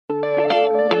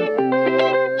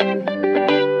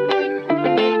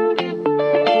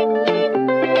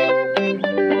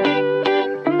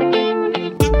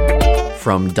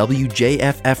From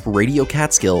WJFF Radio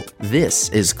Catskill, this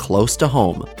is Close to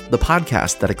Home, the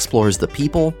podcast that explores the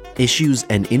people, issues,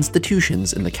 and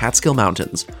institutions in the Catskill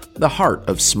Mountains, the heart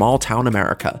of small-town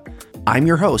America. I'm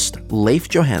your host, Leif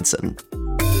Johansson.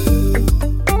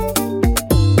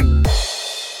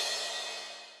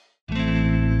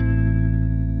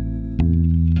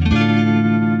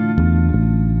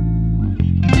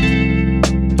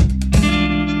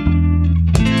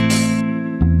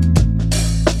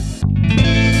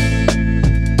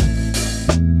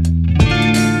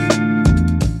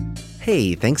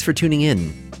 Hey, thanks for tuning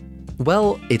in.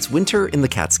 Well, it's winter in the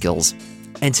Catskills,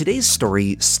 and today's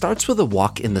story starts with a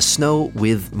walk in the snow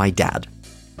with my dad.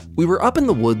 We were up in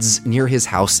the woods near his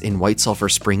house in White Sulphur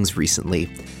Springs recently,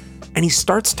 and he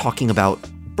starts talking about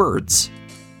birds.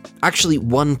 Actually,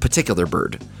 one particular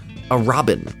bird, a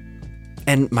robin.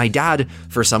 And my dad,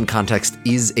 for some context,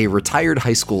 is a retired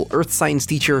high school earth science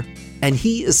teacher, and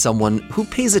he is someone who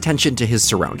pays attention to his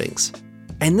surroundings.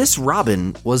 And this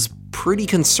robin was pretty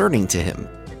concerning to him,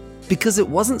 because it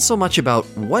wasn't so much about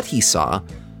what he saw,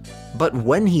 but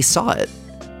when he saw it.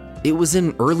 It was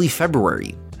in early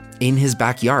February, in his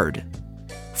backyard.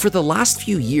 For the last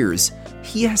few years,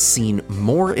 he has seen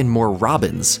more and more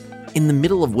robins in the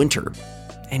middle of winter,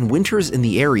 and winters in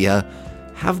the area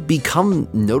have become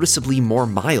noticeably more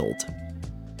mild.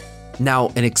 Now,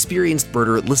 an experienced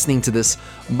birder listening to this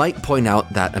might point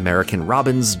out that American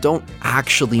robins don't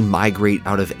actually migrate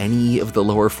out of any of the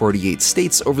lower 48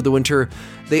 states over the winter.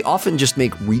 They often just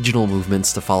make regional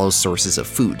movements to follow sources of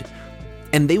food.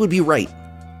 And they would be right.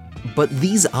 But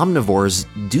these omnivores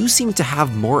do seem to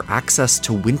have more access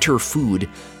to winter food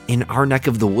in our neck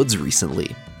of the woods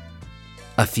recently.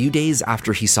 A few days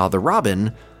after he saw the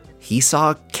robin, he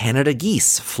saw Canada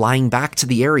geese flying back to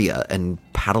the area and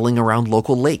paddling around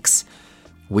local lakes,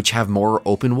 which have more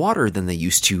open water than they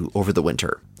used to over the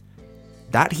winter.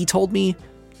 That, he told me,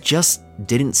 just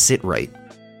didn't sit right.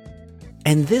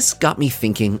 And this got me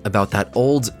thinking about that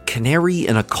old canary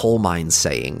in a coal mine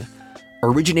saying,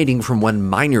 originating from when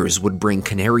miners would bring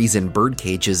canaries in bird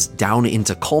cages down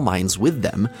into coal mines with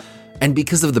them, and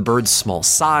because of the bird's small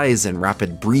size and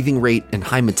rapid breathing rate and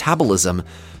high metabolism,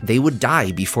 they would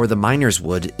die before the miners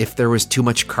would if there was too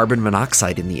much carbon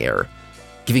monoxide in the air,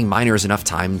 giving miners enough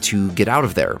time to get out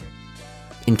of there.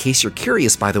 In case you're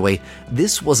curious, by the way,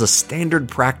 this was a standard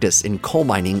practice in coal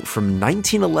mining from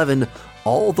 1911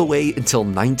 all the way until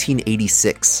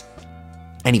 1986.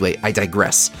 Anyway, I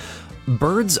digress.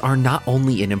 Birds are not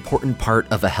only an important part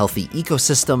of a healthy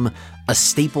ecosystem, a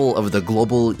staple of the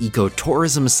global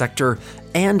ecotourism sector,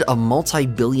 and a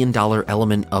multi-billion-dollar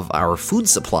element of our food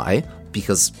supply,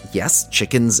 because yes,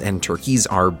 chickens and turkeys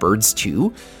are birds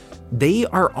too, they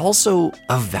are also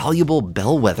a valuable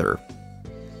bellwether.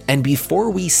 And before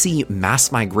we see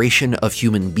mass migration of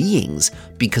human beings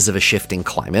because of a shifting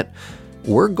climate,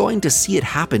 we're going to see it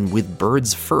happen with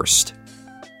birds first.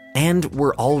 And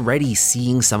we're already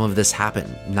seeing some of this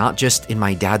happen, not just in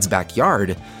my dad's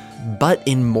backyard, but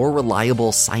in more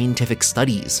reliable scientific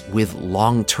studies with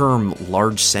long-term,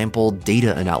 large-sample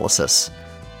data analysis.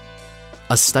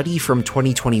 A study from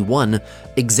 2021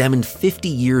 examined 50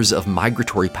 years of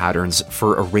migratory patterns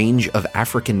for a range of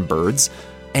African birds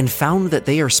and found that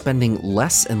they are spending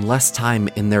less and less time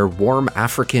in their warm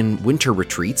African winter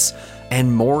retreats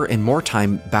and more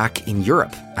time back in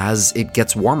Europe as it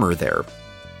gets warmer there.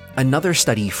 Another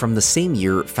study from the same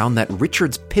year found that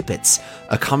Richard's pipits,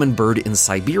 a common bird in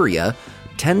Siberia,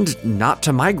 tend not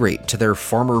to migrate to their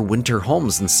former winter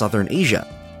homes in southern Asia,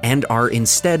 and are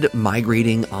instead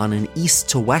migrating on an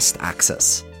east-to-west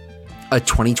axis. A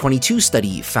 2022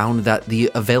 study found that the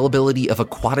availability of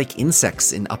aquatic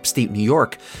insects in upstate New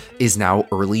York is now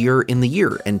earlier in the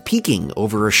year and peaking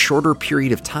over a shorter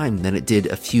period of time than it did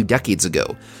a few decades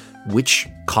ago, which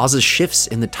causes shifts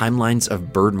in the timelines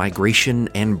of bird migration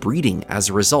and breeding as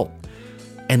a result.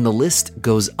 And the list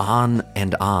goes on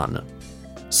and on.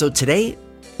 So today,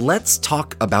 let's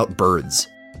talk about birds.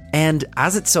 And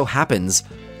as it so happens,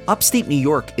 upstate New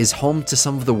York is home to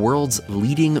some of the world's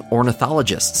leading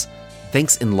ornithologists,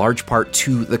 thanks in large part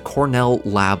to the Cornell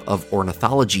Lab of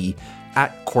Ornithology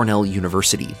at Cornell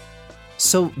University.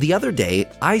 So the other day,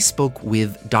 I spoke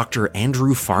with Dr.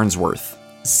 Andrew Farnsworth,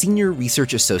 Senior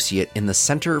Research Associate in the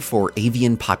Center for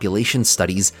Avian Population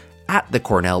Studies at the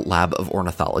Cornell Lab of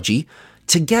Ornithology,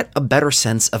 to get a better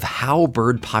sense of how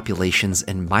bird populations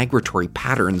and migratory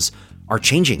patterns are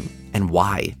changing and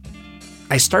why.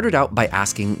 I started out by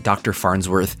asking Dr.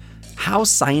 Farnsworth how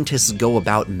scientists go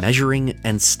about measuring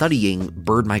and studying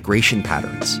bird migration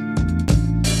patterns.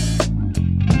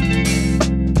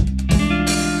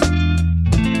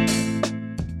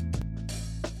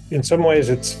 In some ways,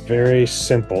 it's very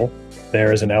simple.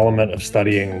 There is an element of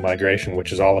studying migration,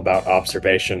 which is all about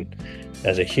observation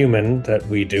as a human that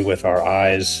we do with our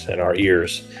eyes and our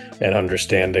ears, and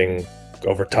understanding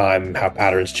over time how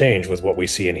patterns change with what we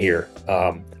see and hear.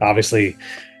 Obviously,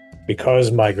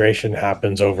 because migration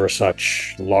happens over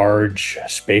such large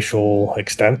spatial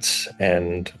extents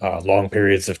and long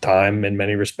periods of time in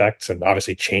many respects, and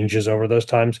obviously changes over those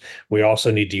times, we also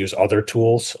need to use other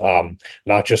tools,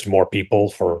 not just more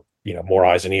people for more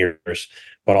eyes and ears,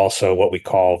 but also what we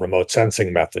call remote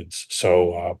sensing methods.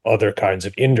 So other kinds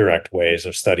of indirect ways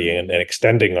of studying and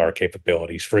extending our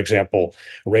capabilities. For example,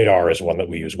 radar is one that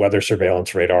we use. Weather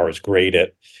surveillance radar is great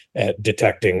at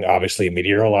detecting, obviously,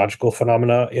 meteorological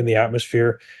phenomena in the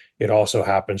atmosphere. It also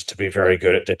happens to be very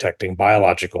good at detecting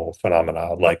biological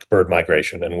phenomena like bird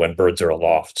migration and when birds are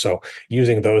aloft. So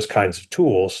using those kinds of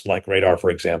tools, like radar,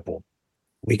 for example,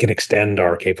 we can extend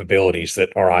our capabilities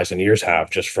that our eyes and ears have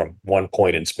just from one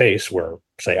point in space where,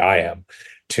 say, I am,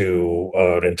 to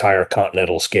an entire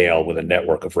continental scale with a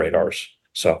network of radars.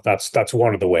 So that's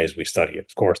one of the ways we study it.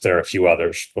 Of course, there are a few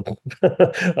others,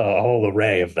 a whole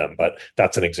array of them, but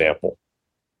that's an example.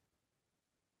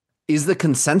 Is the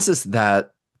consensus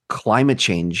that climate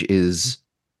change is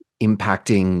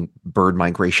impacting bird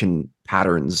migration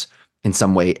patterns in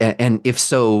some way? And if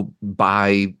so,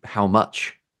 by how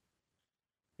much?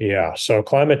 Yeah, so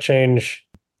climate change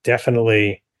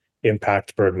definitely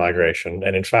impacts bird migration.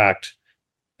 And in fact,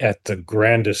 at the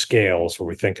grandest scales where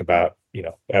we think about,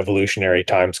 evolutionary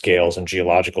timescales and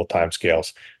geological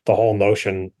timescales, the whole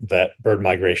notion that bird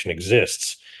migration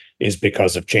exists is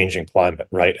because of changing climate,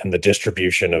 right? And the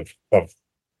distribution of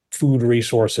food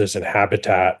resources and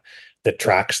habitat that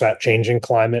tracks that changing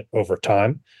climate over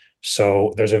time.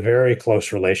 So there's a very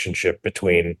close relationship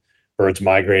between birds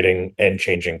migrating and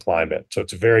changing climate. So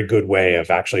it's a very good way of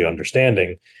actually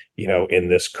understanding, in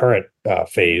this current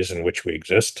phase in which we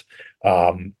exist,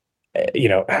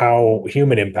 how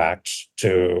human impacts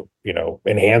to,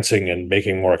 enhancing and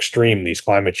making more extreme these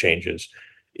climate changes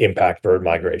impact bird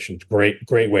migration. Great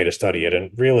way to study it.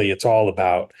 And really, it's all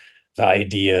about the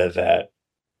idea that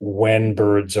when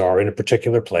birds are in a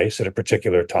particular place at a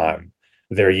particular time,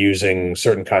 they're using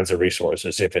certain kinds of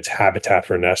resources. If it's habitat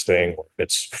for nesting, or if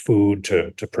it's food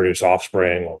to produce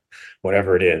offspring, or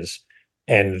whatever it is.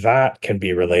 And that can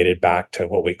be related back to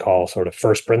what we call sort of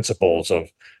first principles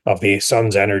of the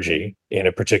sun's energy in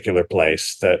a particular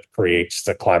place that creates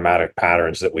the climatic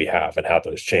patterns that we have and how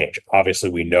those change. Obviously,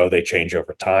 we know they change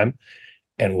over time.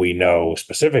 And we know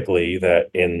specifically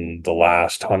that in the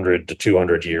last 100 to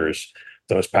 200 years,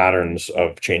 those patterns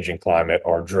of changing climate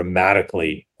are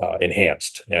dramatically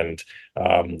enhanced. And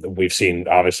we've seen,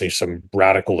 obviously, some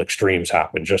radical extremes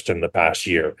happen just in the past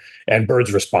year. And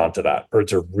birds respond to that.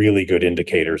 Birds are really good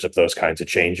indicators of those kinds of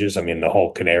changes. I mean, the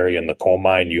whole canary in the coal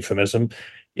mine euphemism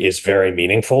is very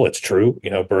meaningful. It's true.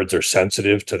 Birds are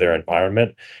sensitive to their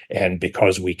environment. And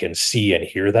because we can see and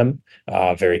hear them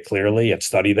very clearly and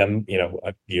study them,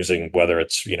 using whether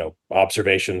it's,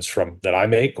 observations from that I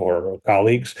make or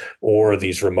colleagues or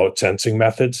these remote sensing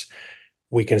methods,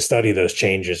 we can study those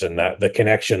changes and that the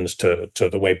connections to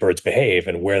the way birds behave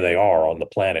and where they are on the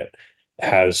planet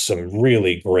has some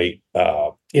really great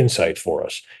insight for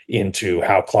us into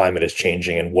how climate is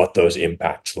changing and what those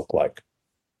impacts look like.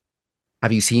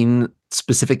 Have you seen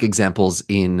specific examples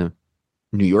in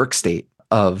New York State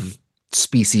of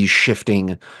species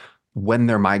shifting when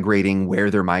they're migrating, where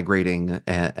they're migrating,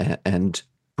 and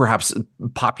perhaps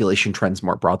population trends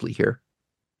more broadly here?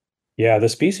 Yeah, the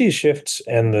species shifts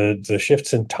and the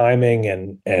shifts in timing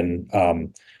and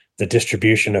the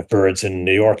distribution of birds in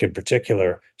New York in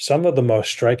particular. Some of the most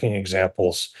striking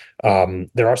examples,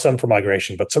 there are some for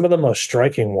migration, but some of the most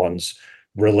striking ones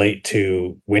relate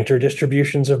to winter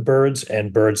distributions of birds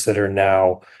and birds that are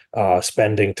now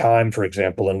spending time, for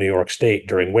example, in New York State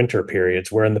during winter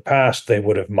periods, where in the past they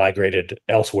would have migrated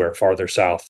elsewhere, farther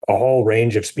south. A whole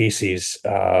range of species,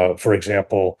 for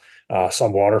example,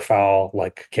 some waterfowl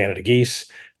like Canada geese,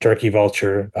 turkey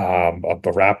vulture, a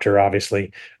raptor,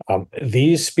 obviously.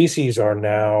 These species are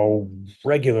now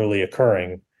regularly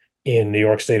occurring in New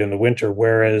York State in the winter,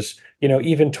 whereas,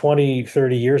 even 20,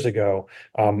 30 years ago,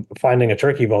 finding a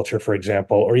turkey vulture, for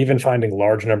example, or even finding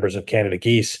large numbers of Canada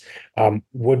geese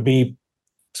would be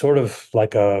sort of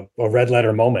like a red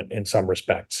letter moment in some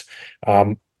respects.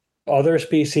 Um, Other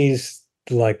species,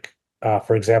 like,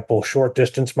 for example, short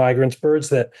distance migrants, birds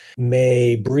that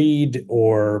may breed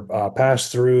or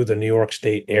pass through the New York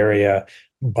State area,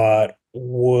 but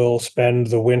will spend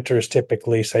the winters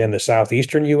typically, say, in the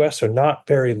southeastern US, so not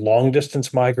very long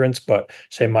distance migrants, but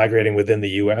say migrating within the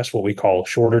US, what we call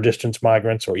shorter distance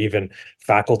migrants or even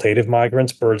facultative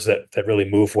migrants, birds that really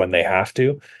move when they have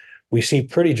to. We see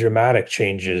pretty dramatic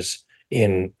changes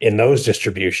in those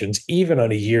distributions, even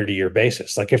on a year-to-year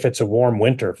basis. Like if it's a warm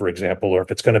winter, for example, or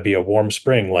if it's going to be a warm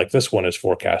spring, like this one is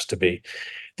forecast to be,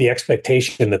 the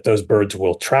expectation that those birds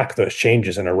will track those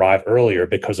changes and arrive earlier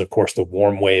because of course the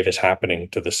warm wave is happening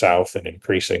to the south and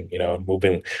increasing,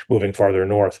 moving farther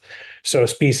north. So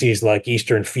species like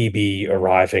eastern phoebe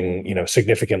arriving,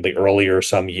 significantly earlier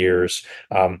some years.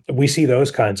 We see those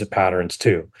kinds of patterns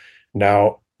too.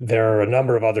 Now, there are a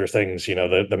number of other things,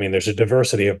 there's a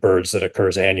diversity of birds that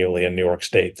occurs annually in New York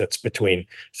State that's between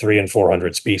 300 and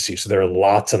 400 species. So there are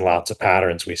lots and lots of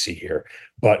patterns we see here.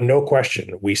 But no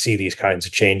question, we see these kinds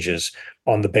of changes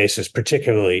on the basis,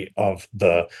 particularly of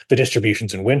the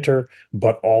distributions in winter,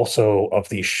 but also of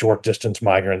these short distance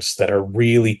migrants that are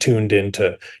really tuned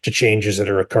into changes that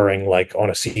are occurring like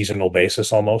on a seasonal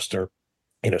basis almost, or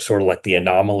sort of like the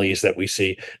anomalies that we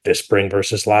see this spring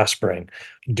versus last spring.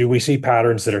 Do we see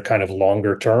patterns that are kind of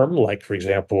longer term, like, for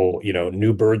example,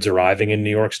 new birds arriving in New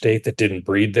York State that didn't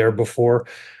breed there before?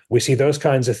 We see those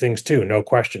kinds of things too, no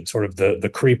question, sort of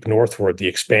the creep northward, the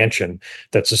expansion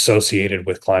that's associated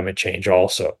with climate change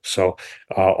also. So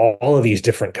all of these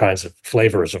different kinds of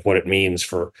flavors of what it means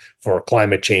for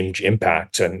climate change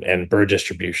impacts and bird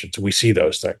distributions, we see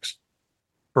those things.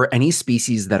 For any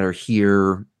species that are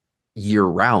here year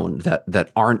round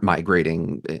that aren't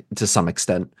migrating to some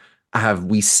extent, have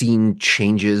we seen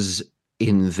changes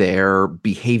in their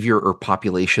behavior or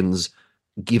populations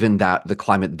given that the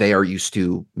climate they are used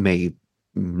to may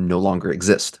no longer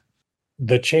exist?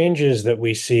 The changes that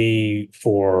we see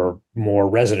for more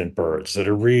resident birds that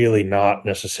are really not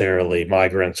necessarily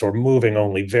migrants or moving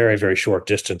only very, very short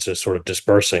distances, sort of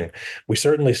dispersing, we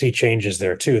certainly see changes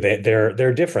there too.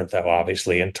 They're different though,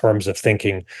 obviously, in terms of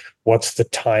thinking, what's the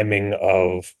timing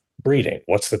of breeding?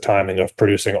 What's the timing of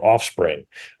producing offspring?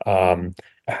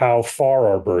 How far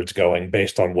are birds going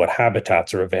based on what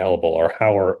habitats are available, or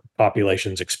how are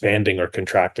populations expanding or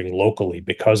contracting locally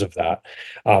because of that?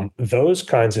 Those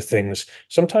kinds of things,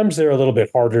 sometimes they're a little bit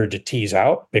harder to tease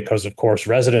out because, of course,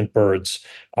 resident birds,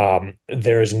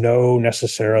 there's no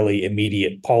necessarily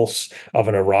immediate pulse of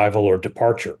an arrival or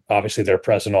departure. Obviously, they're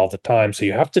present all the time. So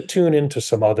you have to tune into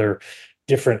some other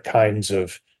different kinds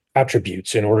of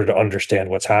attributes in order to understand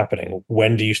what's happening.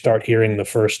 When do you start hearing the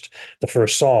first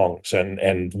songs,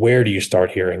 and where do you start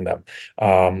hearing them?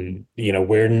 When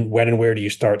and where do you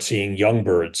start seeing young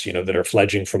birds, that are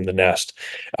fledging from the nest?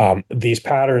 These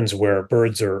patterns where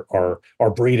birds are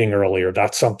breeding earlier,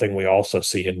 that's something we also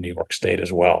see in New York State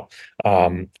as well.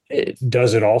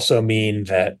 Does it also mean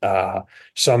that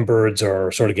some birds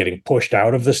are sort of getting pushed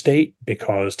out of the state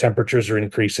because temperatures are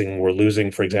increasing? We're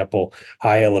losing, for example,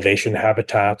 high elevation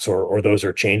habitats, or those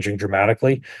are changing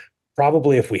dramatically.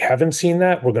 Probably if we haven't seen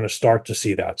that, we're going to start to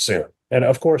see that soon. And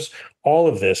of course, all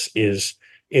of this is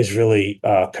really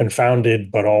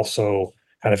confounded, but also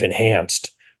kind of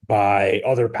enhanced by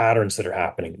other patterns that are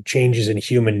happening, changes in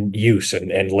human use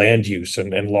and land use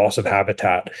and loss of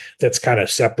habitat that's kind of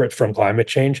separate from climate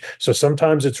change. So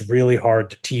sometimes it's really hard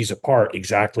to tease apart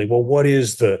exactly, well, what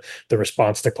is the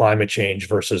response to climate change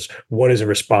versus what is a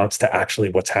response to actually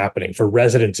what's happening for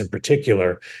residents in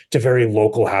particular, to very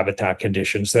local habitat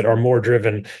conditions that are more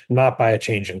driven not by a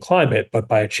change in climate, but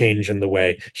by a change in the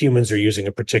way humans are using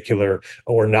a particular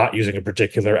or not using a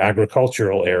particular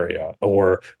agricultural area,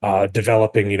 or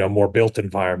developing, more built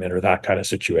environment, or that kind of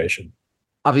situation.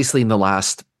 Obviously, in the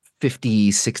last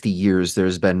 50, 60 years,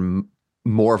 there's been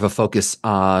more of a focus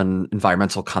on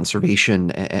environmental conservation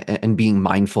and being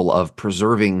mindful of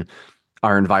preserving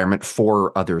our environment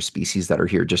for other species that are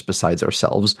here just besides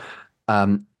ourselves.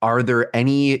 Are there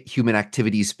any human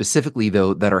activities specifically,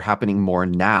 though, that are happening more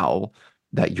now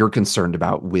that you're concerned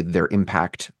about with their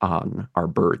impact on our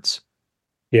birds?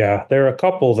 Yeah, there are a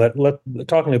couple that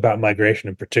talking about migration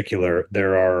in particular,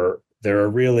 there are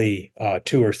really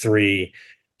two or three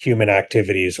human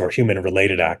activities or human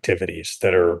related activities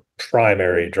that are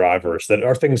primary drivers, that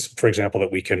are things, for example,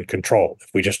 that we can control if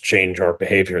we just change our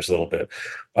behaviors a little bit.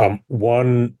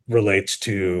 One relates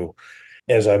to,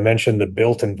 as I mentioned, the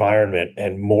built environment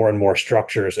and more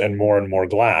structures and more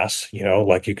glass,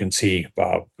 like you can see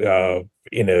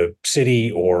in a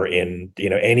city or in,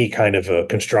 any kind of a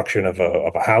construction of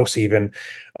a house even.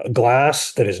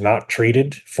 glass that is not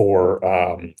treated for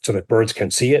so that birds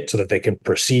can see it, so that they can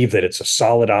perceive that it's a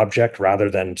solid object rather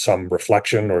than some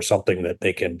reflection or something that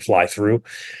they can fly through.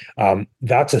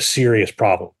 That's a serious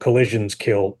problem. Collisions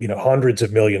kill, hundreds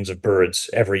of millions of birds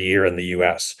every year in the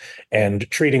U.S. And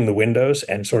treating the windows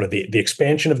and sort of the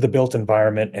expansion of the built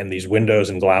environment and these windows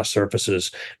and glass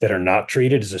surfaces that are not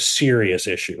treated is a serious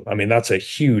issue. I mean, that's a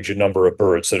huge number of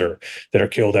birds that are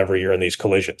killed every year in these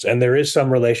collisions. And there is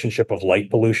some relationship of light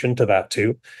pollution to that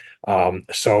too.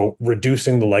 So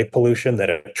reducing the light pollution that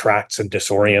attracts and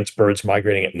disorients birds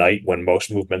migrating at night when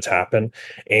most movements happen,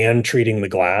 and treating the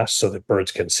glass so that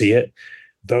birds can see it,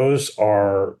 those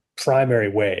are primary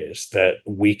ways that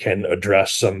we can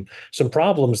address some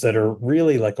problems that are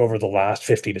really, like, over the last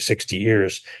 50 to 60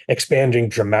 years, expanding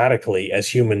dramatically as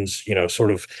humans,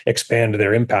 sort of expand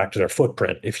their impact, their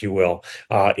footprint, if you will,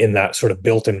 in that sort of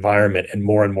built environment, and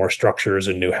more structures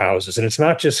and new houses. And it's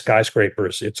not just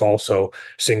skyscrapers, it's also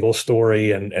single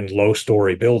story and low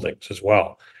story buildings as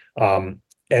well.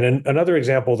 Another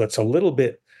example that's a little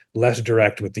bit less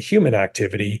direct with the human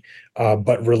activity,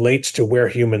 but relates to where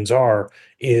humans are,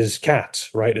 is cats,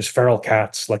 right? Is feral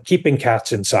cats. Like, keeping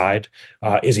cats inside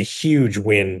is a huge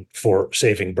win for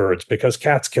saving birds, because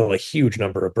cats kill a huge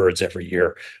number of birds every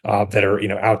year that are,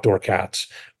 outdoor cats.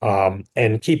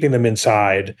 And keeping them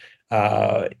inside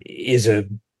is a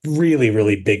really,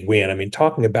 really big win. I mean,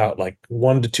 talking about like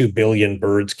 1 to 2 billion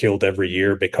birds killed every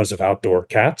year because of outdoor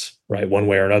cats, right? One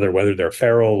way or another, whether they're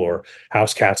feral or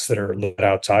house cats that are let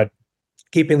outside.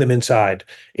 Keeping them inside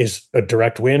is a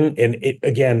direct win. And it,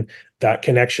 again, that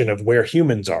connection of where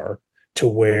humans are to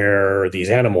where these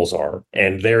animals are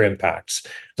and their impacts,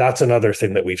 that's another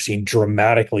thing that we've seen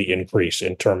dramatically increase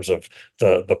in terms of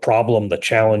the problem, the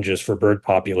challenges for bird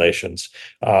populations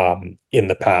in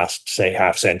the past, say,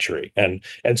 half century. And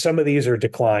some of these are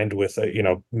declined with,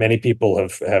 many people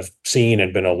have seen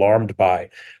and been alarmed by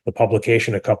the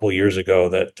publication a couple of years ago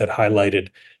that highlighted,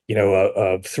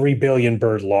 a 3 billion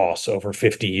bird loss over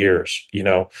 50 years,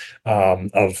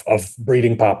 of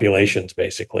breeding populations,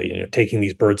 basically, taking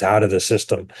these birds out of the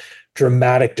system.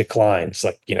 Dramatic declines,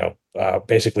 like,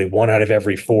 basically 1 out of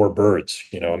every 4 birds,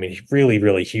 I mean, really,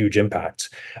 really huge impacts.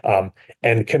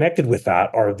 And connected with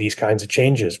that are these kinds of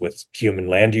changes with human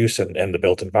land use and the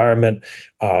built environment,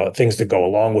 things that go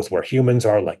along with where humans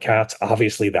are, like cats,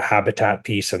 obviously the habitat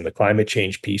piece and the climate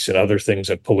change piece and other things,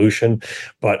 and pollution.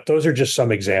 But those are just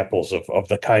some examples of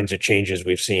the kinds of changes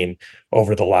we've seen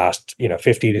over the last,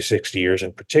 50 to 60 years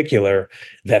in particular,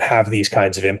 that have these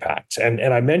kinds of impacts. And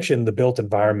I mentioned the built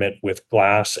environment with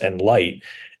glass and light,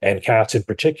 and cats in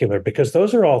particular, because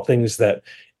those are all things that,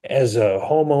 as a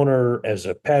homeowner, as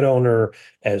a pet owner,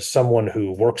 as someone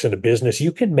who works in a business,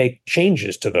 you can make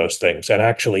changes to those things and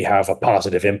actually have a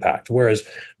positive impact. Whereas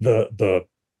the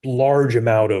large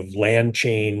amount of land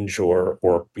change or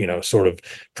sort of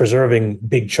preserving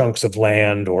big chunks of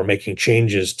land or making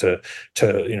changes to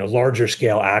larger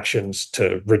scale actions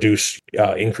to reduce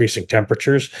increasing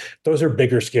temperatures, those are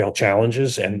bigger scale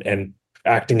challenges, and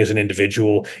acting as an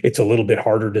individual, it's a little bit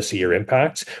harder to see your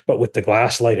impacts. But with the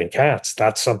glass, light, and cats,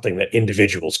 that's something that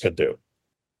individuals can do.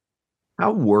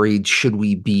 How worried should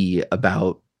we be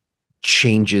about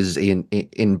changes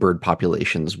in bird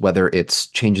populations, whether it's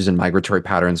changes in migratory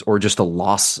patterns or just a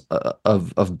loss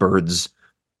of birds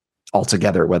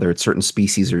altogether, whether it's certain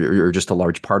species or just a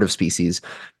large part of species?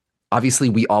 Obviously,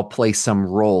 we all play some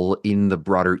role in the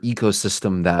broader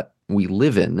ecosystem that we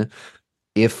live in.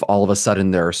 If all of a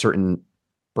sudden there are certain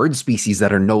bird species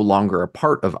that are no longer a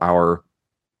part of our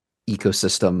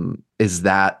ecosystem, is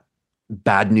that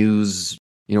bad news,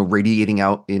 radiating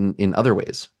out in other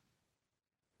ways?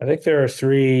 I think there are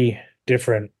 3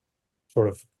 different sort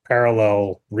of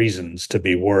parallel reasons to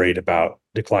be worried about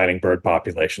declining bird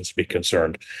populations, to be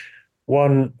concerned.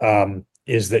 One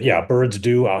is that, yeah, birds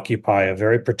do occupy a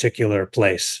very particular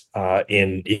place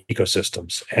in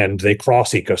ecosystems, and they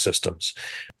cross ecosystems.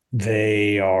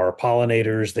 They are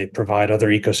pollinators. They provide other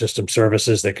ecosystem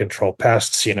services. They control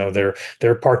pests.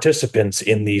 They're participants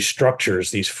in these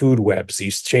structures, these food webs,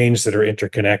 these chains that are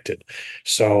interconnected.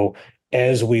 So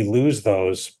as we lose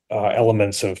those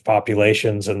elements of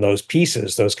populations and those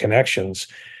pieces, those connections,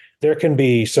 there can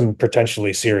be some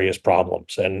potentially serious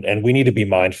problems. And we need to be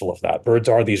mindful of that. Birds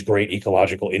are these great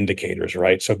ecological indicators,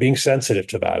 right? So being sensitive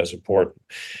to that is important.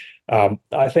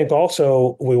 I think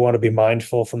also we want to be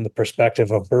mindful from the perspective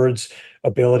of birds'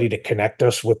 ability to connect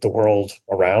us with the world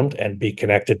around and be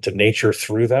connected to nature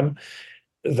through them.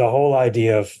 the whole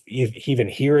idea of even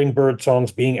hearing bird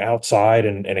songs, being outside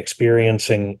and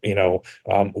experiencing,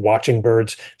 watching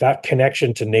birds, that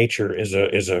connection to nature is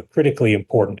a critically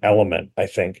important element, I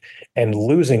think. And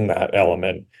losing that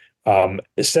element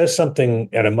it says something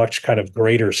at a much kind of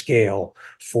greater scale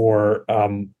for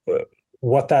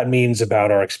what that means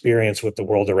about our experience with the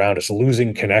world around us,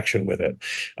 losing connection with it.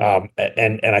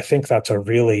 And I think that's a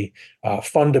really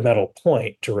fundamental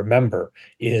point to remember,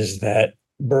 is that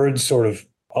birds sort of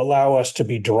allow us to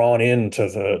be drawn into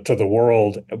the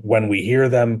world when we hear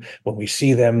them, when we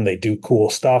see them. They do cool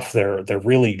stuff. They're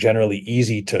really generally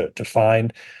easy to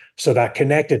find. So that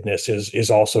connectedness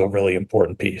is also a really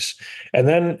important piece. And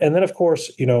then of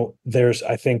course, there's,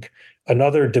 I think,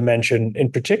 another dimension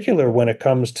in particular when it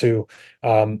comes to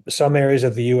some areas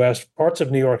of the US, parts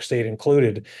of New York State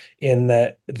included, in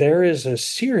that there is a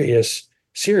serious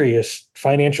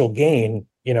financial gain,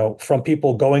 from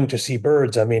people going to see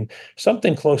birds. I mean,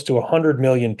 something close to 100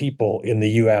 million people in the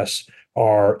US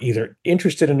are either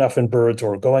interested enough in birds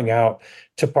or going out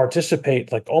to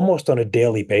participate like almost on a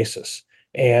daily basis.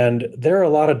 And there are a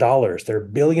lot of dollars. There are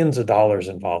billions of dollars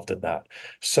involved in that.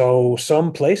 So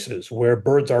some places where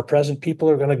birds are present, people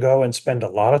are going to go and spend a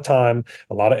lot of time,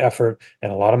 a lot of effort,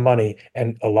 and a lot of money,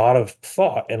 and a lot of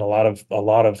thought, and a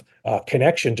lot of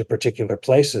connection to particular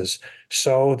places.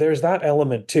 So there's that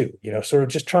element too. Sort of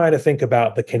just trying to think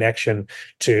about the connection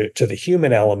to the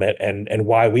human element and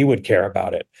why we would care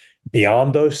about it.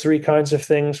 Beyond those three kinds of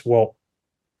things, well,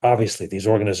 obviously these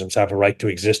organisms have a right to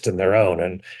exist in their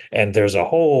own, and there's a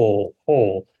whole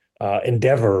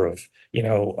endeavor of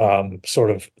sort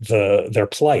of their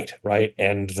plight, right,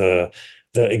 and the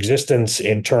existence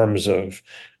in terms of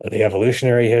the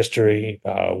evolutionary history,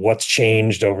 what's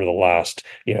changed over the last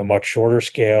much shorter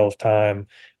scale of time,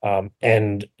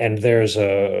 and there's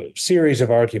a series of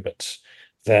arguments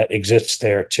that exists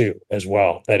there too, as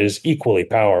well, that is equally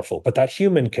powerful. But that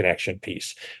human connection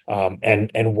piece,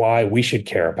 and why we should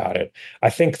care about it,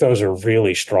 I think those are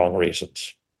really strong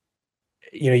reasons.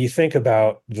 You think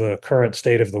about the current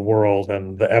state of the world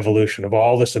and the evolution of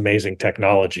all this amazing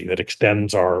technology that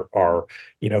extends our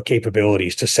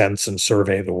capabilities to sense and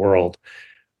survey the world.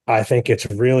 I think it's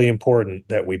really important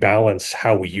that we balance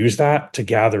how we use that to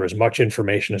gather as much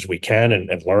information as we can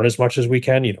and learn as much as we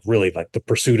can, really like the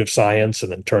pursuit of science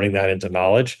and then turning that into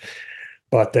knowledge.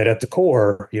 But that at the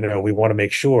core, we want to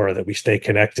make sure that we stay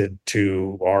connected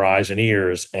to our eyes and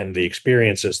ears and the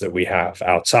experiences that we have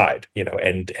outside,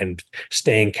 and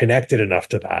staying connected enough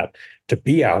to that to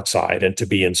be outside and to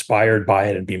be inspired by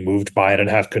it and be moved by it and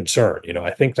have concern.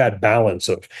 I think that balance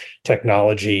of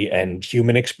technology and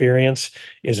human experience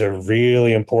is a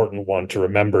really important one to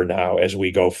remember now as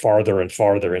we go farther and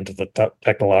farther into the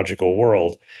technological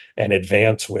world and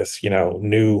advance with,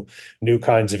 new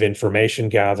kinds of information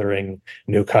gathering,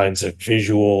 new kinds of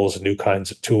visuals, new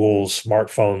kinds of tools,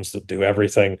 smartphones that do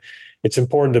everything. It's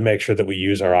important to make sure that we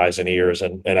use our eyes and ears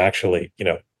and actually,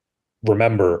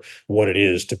 remember what it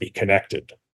is to be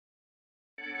connected.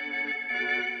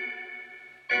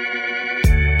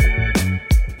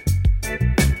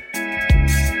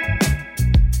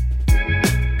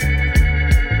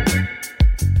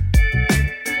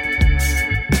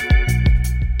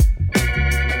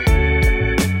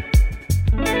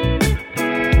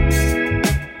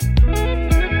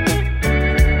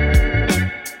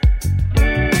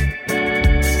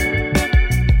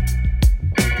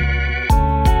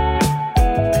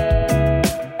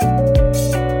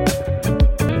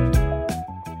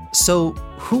 So,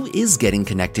 who is getting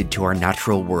connected to our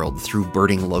natural world through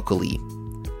birding locally?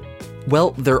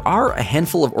 Well, there are a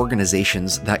handful of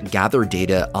organizations that gather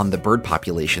data on the bird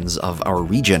populations of our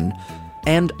region,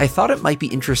 and I thought it might be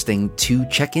interesting to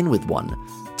check in with one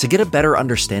to get a better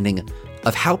understanding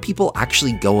of how people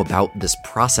actually go about this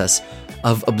process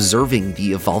of observing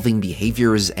the evolving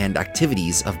behaviors and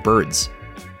activities of birds.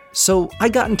 So I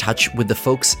got in touch with the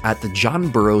folks at the John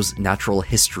Burrows Natural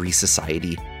History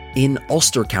Society in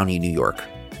Ulster County, New York.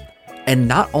 And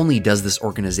not only does this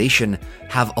organization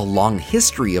have a long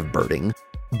history of birding,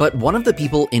 but one of the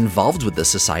people involved with the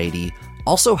society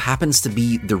also happens to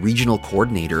be the regional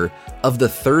coordinator of the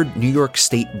 3rd New York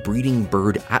State Breeding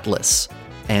Bird Atlas.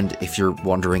 And if you're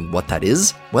wondering what that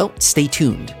is, well, stay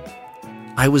tuned.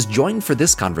 I was joined for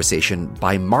this conversation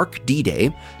by Mark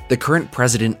Dedea, the current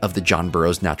president of the John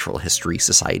Burrows Natural History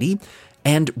Society,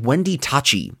 and Wendy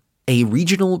Tocci, a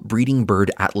regional breeding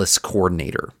bird atlas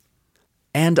coordinator.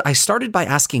 And I started by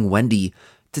asking Wendy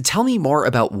to tell me more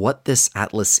about what this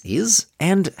atlas is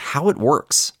and how it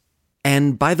works.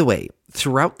 And by the way,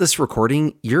 throughout this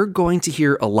recording, you're going to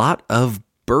hear a lot of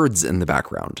birds in the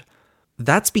background.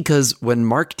 That's because when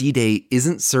Mark Dedea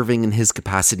isn't serving in his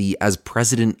capacity as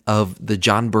president of the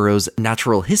John Burroughs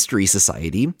Natural History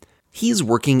Society, he's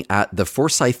working at the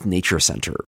Forsyth Nature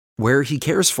Center, where he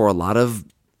cares for a lot of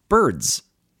birds.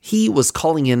 He was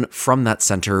calling in from that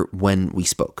center when we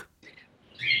spoke.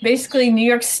 Basically, New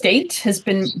York State has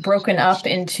been broken up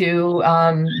into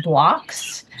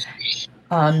blocks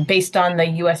based on the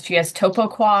USGS Topo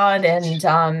Quad, and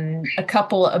a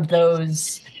couple of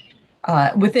those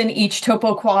within each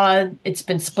Topo Quad, it's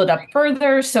been split up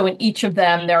further. So in each of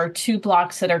them, there are 2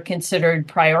 blocks that are considered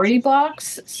priority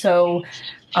blocks. So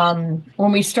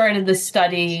when we started the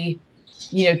study,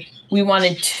 we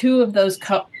wanted 2 of those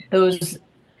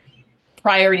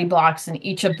priority blocks in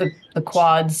each of the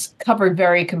quads covered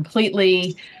very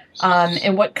completely.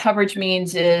 And what coverage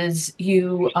means is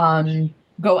you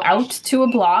go out to a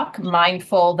block,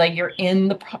 mindful that you're in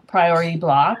the priority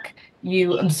block.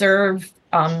 You observe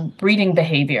breeding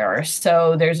behavior.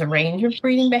 So there's a range of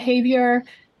breeding behavior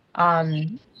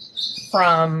from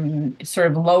sort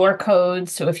of lower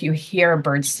codes. So if you hear a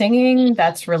bird singing,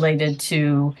 that's related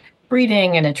to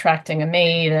breeding and attracting a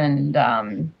mate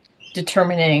and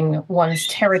determining one's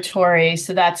territory.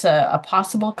 So that's a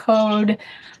possible code.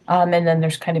 And then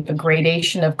there's kind of a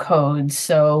gradation of codes.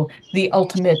 So the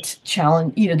ultimate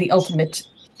challenge, the ultimate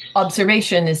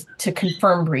observation is to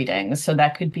confirm breeding. So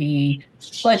that could be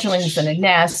fledglings in a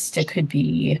nest. It could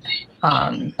be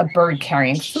a bird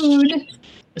carrying food.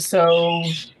 So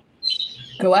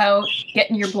go out, get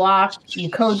in your block, you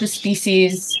code the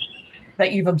species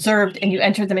that you've observed, and you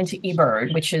enter them into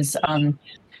eBird, which is an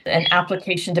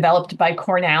application developed by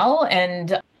Cornell.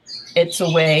 And it's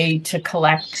a way to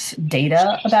collect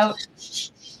data about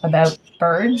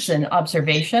birds and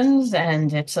observations.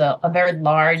 And it's a very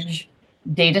large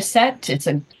data set.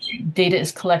 Data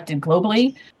is collected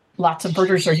globally. Lots of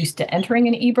birders are used to entering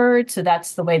an eBird. So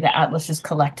that's the way the atlas is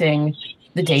collecting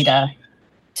the data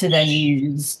to then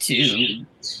use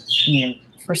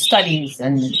for studies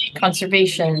and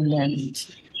conservation and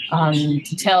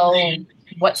to tell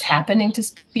what's happening to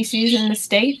species in the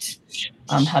state,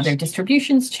 how their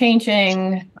distribution's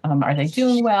changing. Are they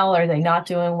doing well? Are they not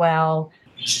doing well?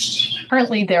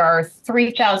 Currently, there are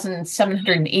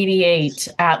 3,788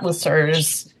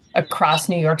 atlasers across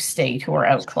New York State who are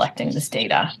out collecting this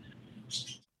data.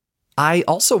 I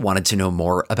also wanted to know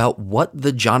more about what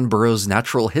the John Burroughs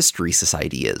Natural History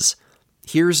Society is.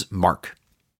 Here's Mark.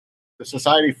 The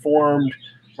society formed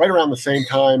right around the same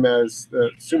time as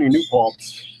the SUNY New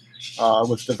Paltz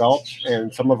was developed,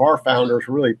 and some of our founders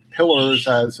were really pillars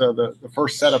as the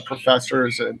first set of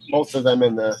professors, and most of them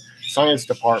in the science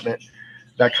department,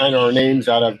 that kind of are names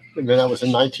out of, and that was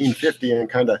in 1950 and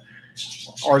kind of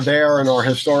are there in our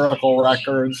historical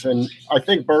records. And I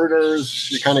think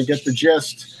birders, you kind of get the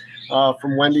gist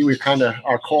from Wendy. We kind of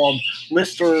are called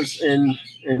listers in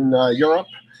Europe,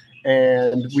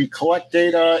 and we collect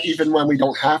data even when we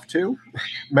don't have to.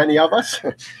 Many of us,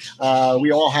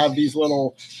 we all have these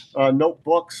little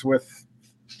notebooks with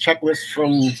checklists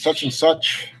from such and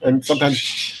such, and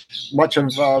sometimes much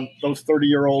of those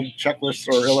 30-year-old checklists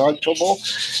are illegible.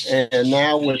 And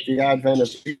now with the advent of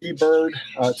eBird,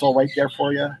 it's all right there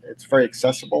for you. It's very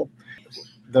accessible.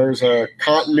 There's a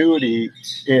continuity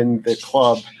in the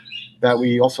club that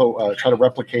we also try to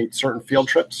replicate certain field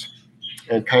trips,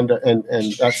 and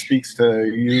and that speaks to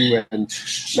you and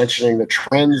mentioning the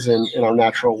trends in our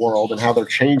natural world and how they're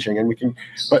changing. And we can,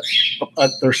 but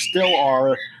there still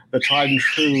are the tried and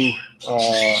true,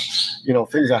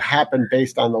 things that happen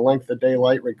based on the length of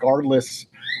daylight, regardless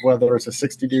whether it's a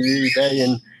 60-degree day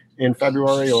in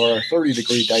February or a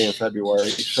 30-degree day in February.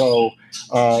 So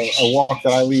a walk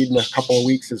that I lead in a couple of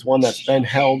weeks is one that's been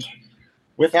held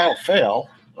without fail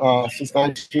since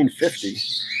 1950.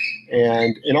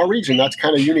 And in our region, that's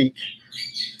kind of unique.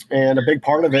 And a big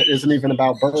part of it isn't even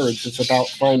about birds. It's about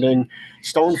finding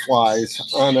stoneflies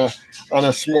on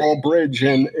a small bridge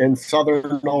in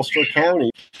southern Ulster County.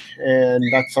 And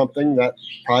that's something that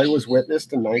probably was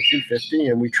witnessed in 1950.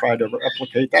 And we try to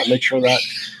replicate that, make sure that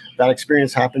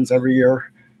experience happens every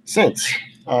year since.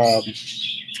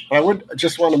 I would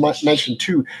just want to mention,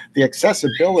 too, the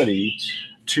accessibility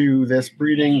to this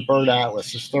breeding bird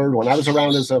atlas, this third one. I was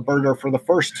around as a birder for the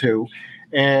first 2,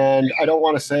 and I don't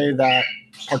want to say that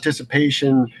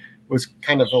participation was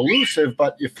kind of elusive,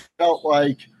 but you felt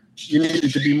like you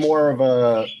needed to be more of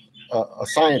a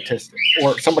scientist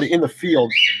or somebody in the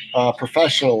field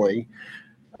professionally,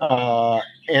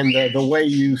 and the way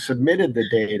you submitted the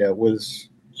data was,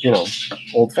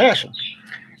 old-fashioned.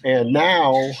 And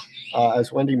now,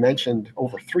 as Wendy mentioned,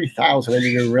 over 3,000. I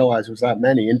didn't even realize it was that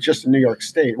many. And just in New York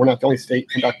State, we're not the only state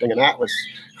conducting an atlas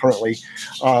currently.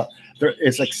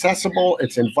 it's accessible,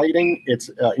 it's inviting, it's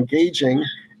engaging.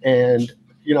 And,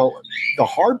 the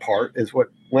hard part is what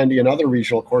Wendy and other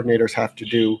regional coordinators have to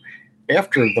do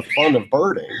after the fun of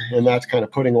birding. And that's kind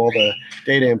of putting all the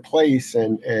data in place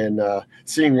and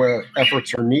seeing where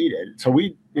efforts are needed. So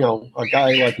a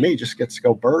guy like me just gets to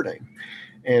go birding.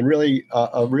 And really,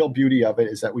 a real beauty of it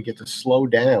is that we get to slow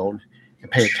down and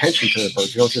pay attention to the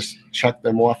birds. We don't just check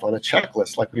them off on a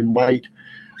checklist like we might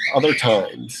other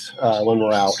times when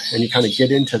we're out, and you kind of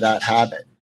get into that habit.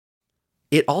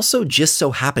 It also just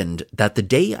so happened that the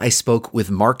day I spoke with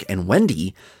Mark and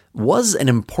Wendy was an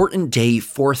important day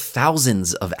for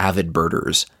thousands of avid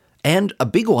birders, and a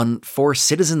big one for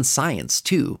citizen science,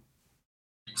 too.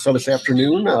 So this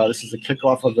afternoon, this is the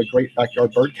kickoff of the Great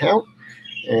Backyard Bird Count.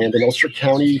 And in Ulster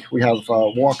County, we have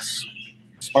walks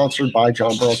sponsored by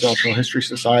John Burrows Natural History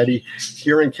Society.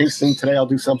 Here in Kingston today, I'll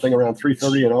do something around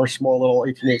 3:30 in our small little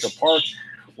 18-acre park.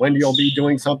 Wendy will be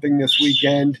doing something this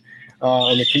weekend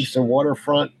on the Kingston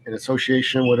waterfront in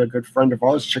association with a good friend of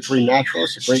ours, Chicory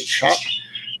Naturalist, a great shop.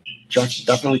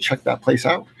 Definitely check that place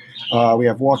out. We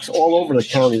have walks all over the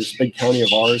county, this big county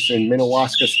of ours, in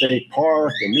Minnewaska State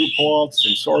Park, in New Paltz,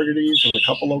 in Sorgeties, in a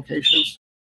couple locations.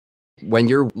 When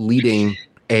you're leading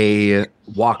a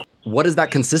walk, what does that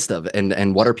consist of?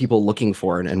 And what are people looking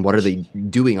for? And what are they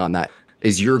doing on that?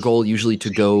 Is your goal usually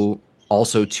to go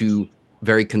also to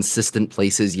very consistent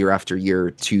places year after year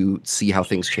to see how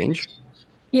things change?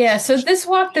 Yeah, so this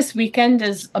walk this weekend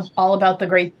is all about the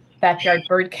Great Backyard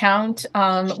Bird Count.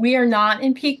 We are not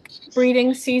in peak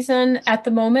breeding season at the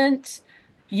moment,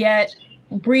 yet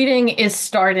breeding is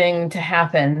starting to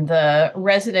happen. The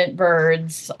resident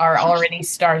birds are already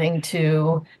starting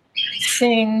to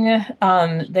sing.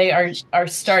 They are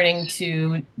starting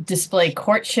to display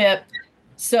courtship.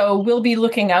 So we'll be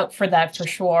looking out for that for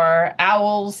sure.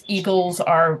 Owls, eagles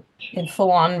are in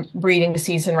full-on breeding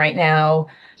season right now.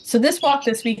 So this walk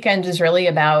this weekend is really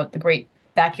about the Great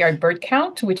Backyard Bird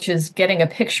Count, which is getting a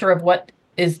picture of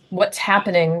what's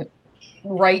happening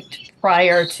right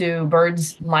prior to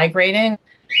birds migrating,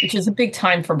 which is a big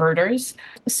time for birders.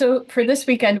 So for this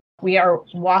weekend, we are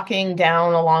walking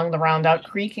down along the Roundout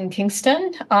Creek in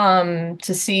Kingston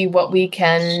to see what we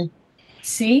can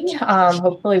see.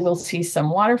 Hopefully we'll see some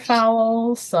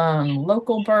waterfowl, some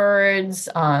local birds.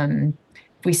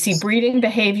 If we see breeding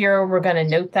behavior, we're going to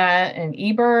note that in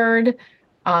eBird.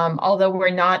 Although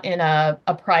we're not in a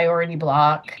priority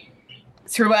block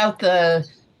throughout the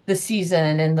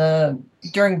season and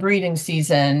during breeding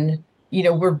season,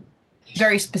 we're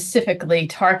very specifically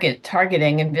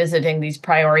targeting and visiting these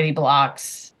priority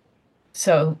blocks.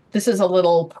 So this is a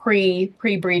little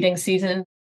pre-breeding season.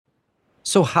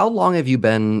 So how long have you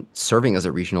been serving as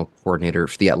a regional coordinator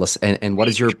for the Atlas, and what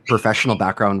is your professional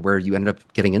background where you ended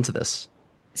up getting into this?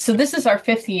 So this is our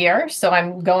 5th year, so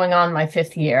I'm going on my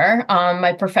 5th year.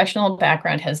 My professional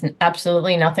background has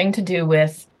absolutely nothing to do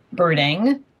with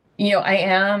birding. I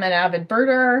am an avid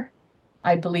birder.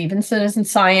 I believe in citizen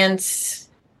science.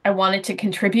 I wanted to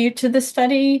contribute to the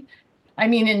study. I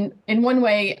mean, in one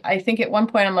way, I think at one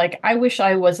point I'm like, I wish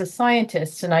I was a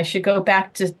scientist and I should go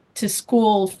back to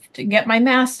school to get my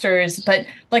master's. But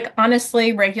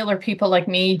honestly, regular people like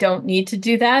me don't need to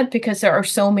do that because there are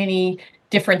so many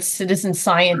different citizen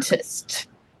scientist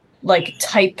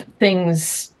type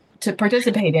things to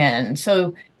participate in.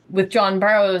 So with John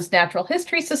Burrows Natural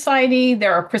History Society,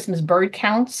 there are Christmas bird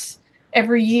counts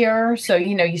every year. So,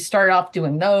 you start off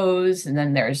doing those, and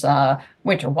then there's a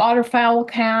winter waterfowl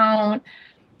count.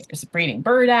 There's a breeding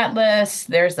bird atlas.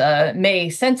 There's a May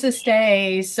Census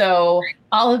Day. So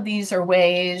all of these are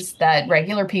ways that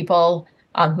regular people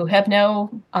who have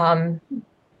no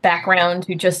background,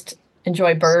 who just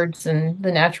enjoy birds and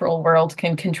the natural world,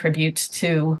 can contribute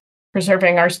to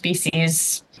preserving our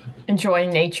species,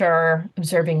 enjoying nature,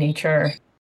 observing nature.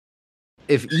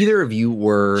 If either of you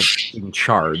were in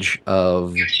charge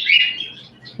of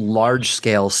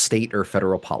large-scale state or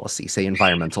federal policy, say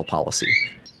environmental policy,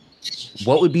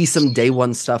 what would be some day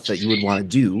one stuff that you would want to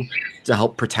do to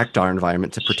help protect our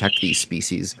environment, to protect these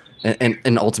species,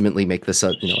 and ultimately make this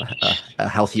a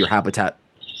healthier habitat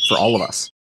for all of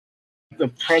us? The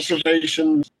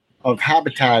preservation of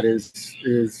habitat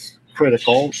is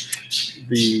critical.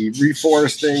 The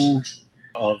reforesting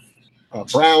of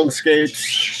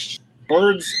brownscapes,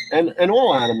 birds and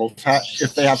all animals,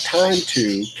 if they have time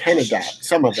to, can adapt.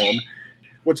 Some of them.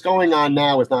 What's going on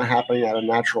now is not happening at a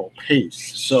natural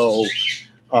pace. So,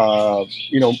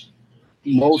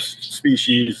 most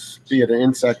species, be it an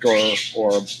insect or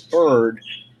a bird,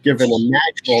 given a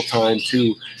natural time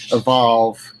to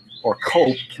evolve or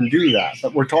cope, can do that.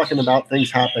 But we're talking about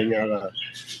things happening at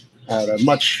a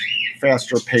much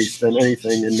faster pace than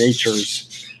anything in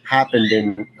nature's happened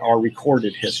in our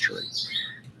recorded history.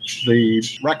 The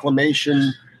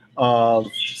reclamation of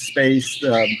space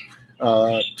to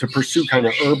pursue kind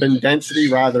of urban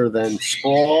density rather than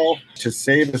sprawl, to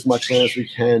save as much land as we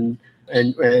can,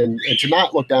 and to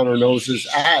not look down our noses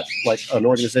at like an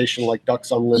organization like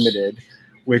Ducks Unlimited,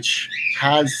 which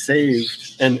has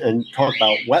saved and talk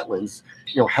about wetlands.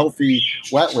 Healthy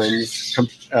wetlands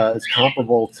is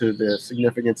comparable to the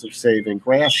significance of saving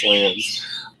grasslands.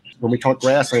 When we talk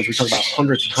grasslands, we talk about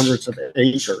hundreds and hundreds of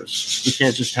acres. We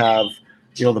can't just have,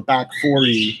 the back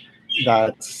 40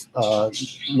 that's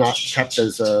not kept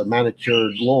as a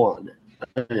manicured lawn.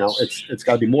 It's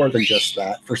got to be more than just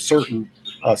that for certain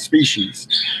species.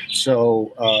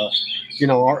 So,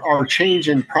 our change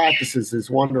in practices is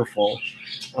wonderful,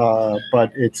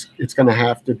 but it's going to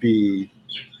have to be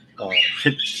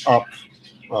hit up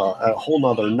a whole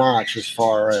nother notch as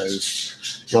far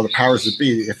as the powers that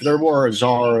be. If there were a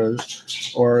czar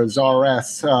or a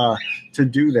czaress to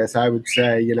do this, I would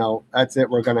say that's it.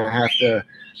 We're going to have to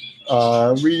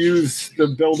reuse the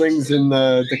buildings in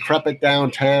the decrepit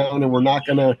downtown, and we're not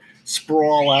going to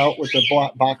sprawl out with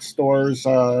the box stores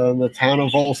in the town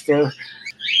of Ulster.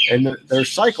 And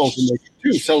there's cycles in this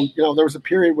too. So there was a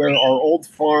period where our old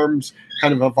farms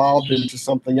kind of evolved into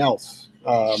something else.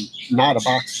 Not a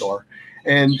box store.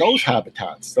 And those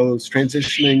habitats, those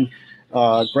transitioning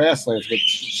grasslands with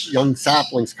young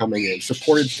saplings coming in,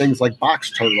 supported things like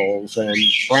box turtles and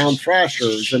brown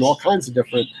thrashers and all kinds of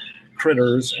different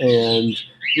critters. And,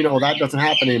 that doesn't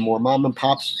happen anymore. Mom and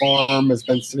Pop's farm has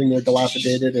been sitting there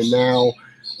dilapidated, and now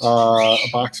a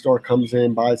box store comes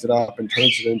in, buys it up, and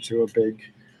turns it into a big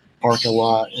parking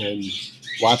lot, and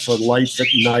lots of lights at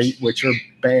night, which are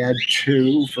bad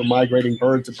too for migrating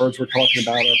birds. The birds we're talking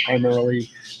about are primarily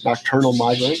nocturnal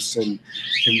migrants and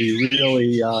can be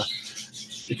really,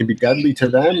 it can be deadly to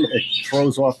them. It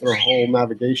throws off their whole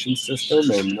navigation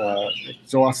system and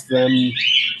exhausts them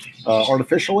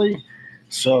artificially.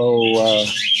 So,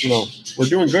 we're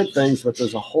doing good things, but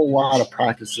there's a whole lot of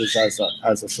practices as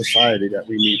a society that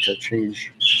we need to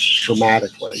change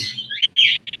dramatically.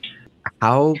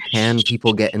 How can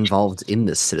people get involved in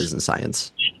this citizen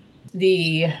science?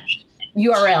 The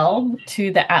URL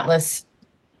to the Atlas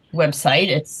website,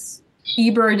 it's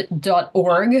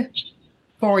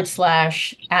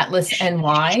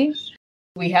ebird.org/AtlasNY.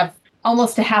 We have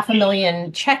almost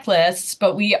 500,000 checklists,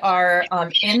 but we are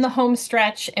in the home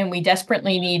stretch, and we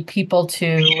desperately need people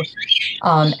to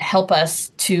help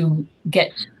us to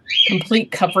get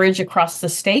complete coverage across the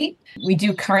state. We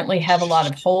do currently have a lot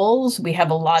of holes. We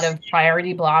have a lot of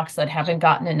priority blocks that haven't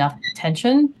gotten enough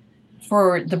attention.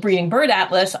 For the Breeding Bird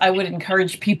Atlas, I would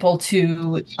encourage people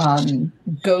to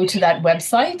go to that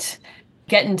website,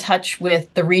 get in touch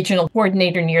with the regional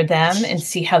coordinator near them, and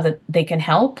see how they can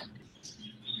help.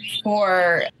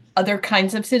 For other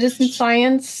kinds of citizen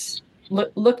science,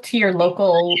 look to your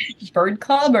local bird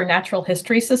club or natural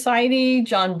history society.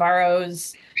 John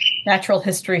Burrows Natural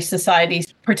History Society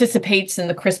participates in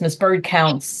the Christmas bird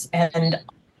counts and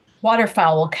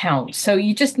waterfowl counts. So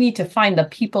you just need to find the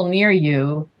people near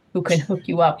you who can hook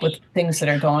you up with things that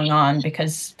are going on,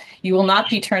 because you will not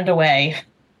be turned away.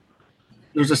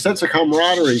 There's a sense of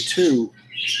camaraderie too.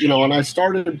 When I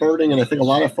started birding, and I think a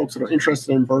lot of folks that are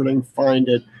interested in birding find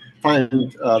the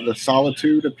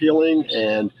solitude appealing,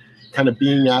 and kind of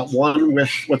being at one with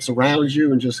what's around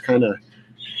you and just kind of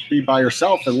be by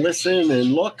yourself and listen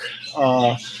and look.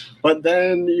 But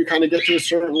then you kind of get to a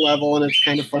certain level, and it's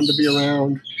kind of fun to be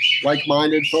around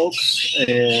like-minded folks.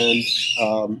 And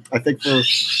I think for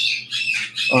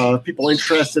people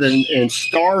interested in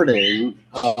starting,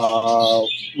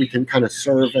 we can kind of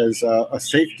serve as a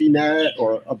safety net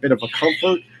or a bit of a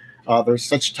comfort. There's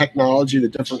such technology, the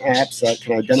different apps that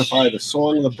can identify the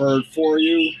song of the bird for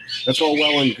you. That's all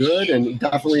well and good, and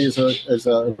definitely is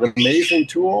an amazing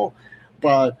tool.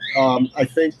 But I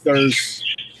think there's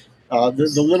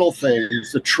the little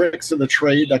things, the tricks of the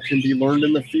trade that can be learned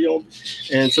in the field.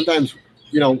 And sometimes,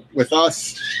 with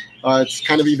us, it's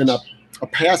kind of even a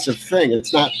passive thing.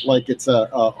 It's not like it's a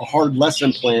hard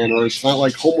lesson plan, or it's not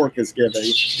like homework is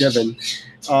given.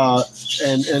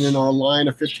 And in our line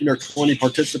of 15 or 20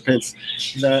 participants,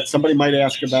 that somebody might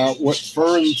ask about what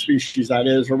fern species that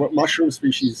is or what mushroom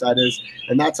species that is,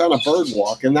 and that's on a bird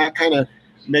walk. And that kind of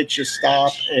makes you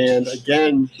stop and,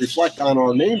 again, reflect on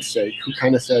our namesake, who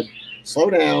kind of said, slow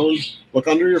down, look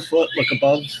under your foot, look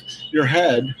above your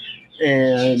head.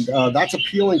 And that's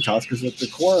appealing to us, because at the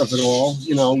core of it all,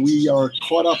 we are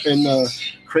caught up in the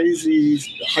crazy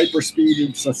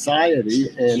hyper-speeded society,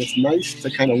 and it's nice to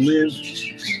kind of live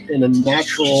in a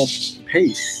natural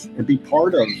pace and be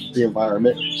part of the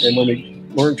environment. And when we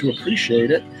learn to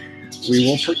appreciate it, we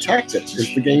will protect it,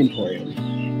 is the game plan.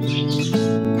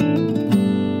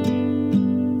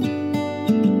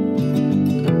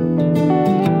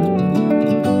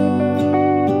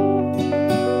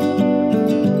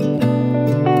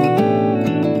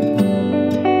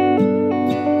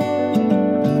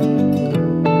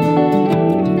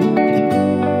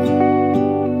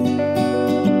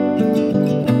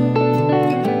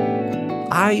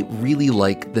 I really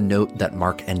like the note that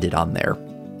Mark ended on there.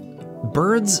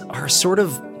 Birds are sort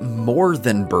of more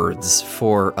than birds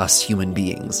for us human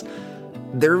beings.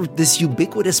 They're this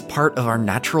ubiquitous part of our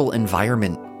natural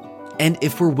environment, and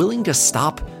if we're willing to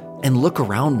stop and look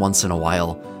around once in a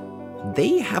while,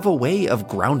 they have a way of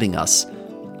grounding us,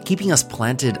 keeping us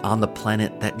planted on the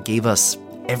planet that gave us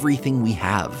everything we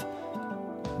have.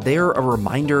 They're a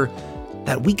reminder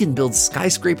that we can build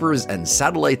skyscrapers and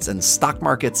satellites and stock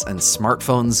markets and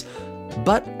smartphones,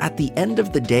 but at the end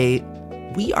of the day,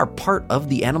 we are part of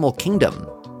the animal kingdom.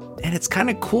 And it's kind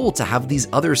of cool to have these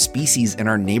other species in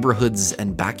our neighborhoods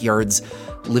and backyards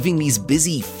living these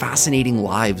busy, fascinating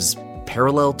lives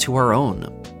parallel to our own.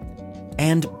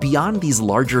 And beyond these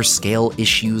larger scale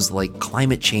issues like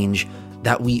climate change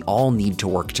that we all need to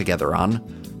work together on,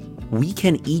 we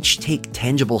can each take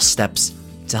tangible steps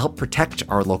to help protect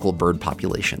our local bird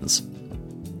populations.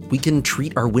 We can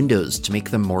treat our windows to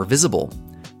make them more visible.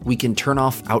 We can turn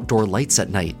off outdoor lights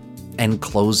at night and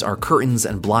close our curtains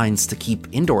and blinds to keep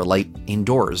indoor light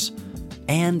indoors.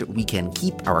 And we can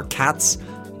keep our cats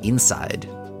inside.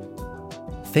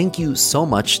 Thank you so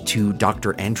much to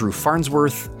Dr. Andrew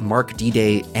Farnsworth, Mark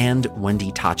Dedea, and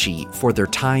Wendy Tocci for their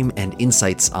time and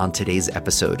insights on today's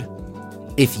episode.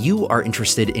 If you are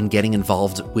interested in getting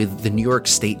involved with the New York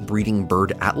State Breeding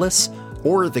Bird Atlas,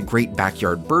 or the Great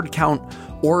Backyard Bird Count,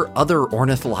 or other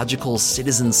ornithological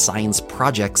citizen science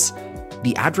projects,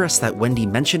 the address that Wendy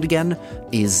mentioned again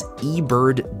is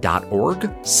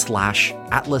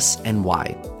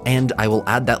ebird.org/atlasny, and I will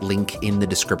add that link in the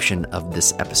description of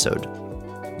this episode.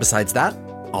 Besides that,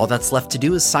 all that's left to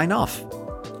do is sign off.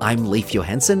 I'm Leif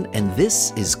Johansson, and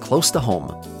this is Close to Home,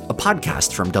 a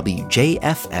podcast from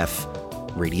WJFF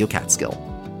Radio Catskill.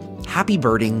 Happy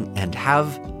birding and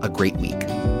have a great week.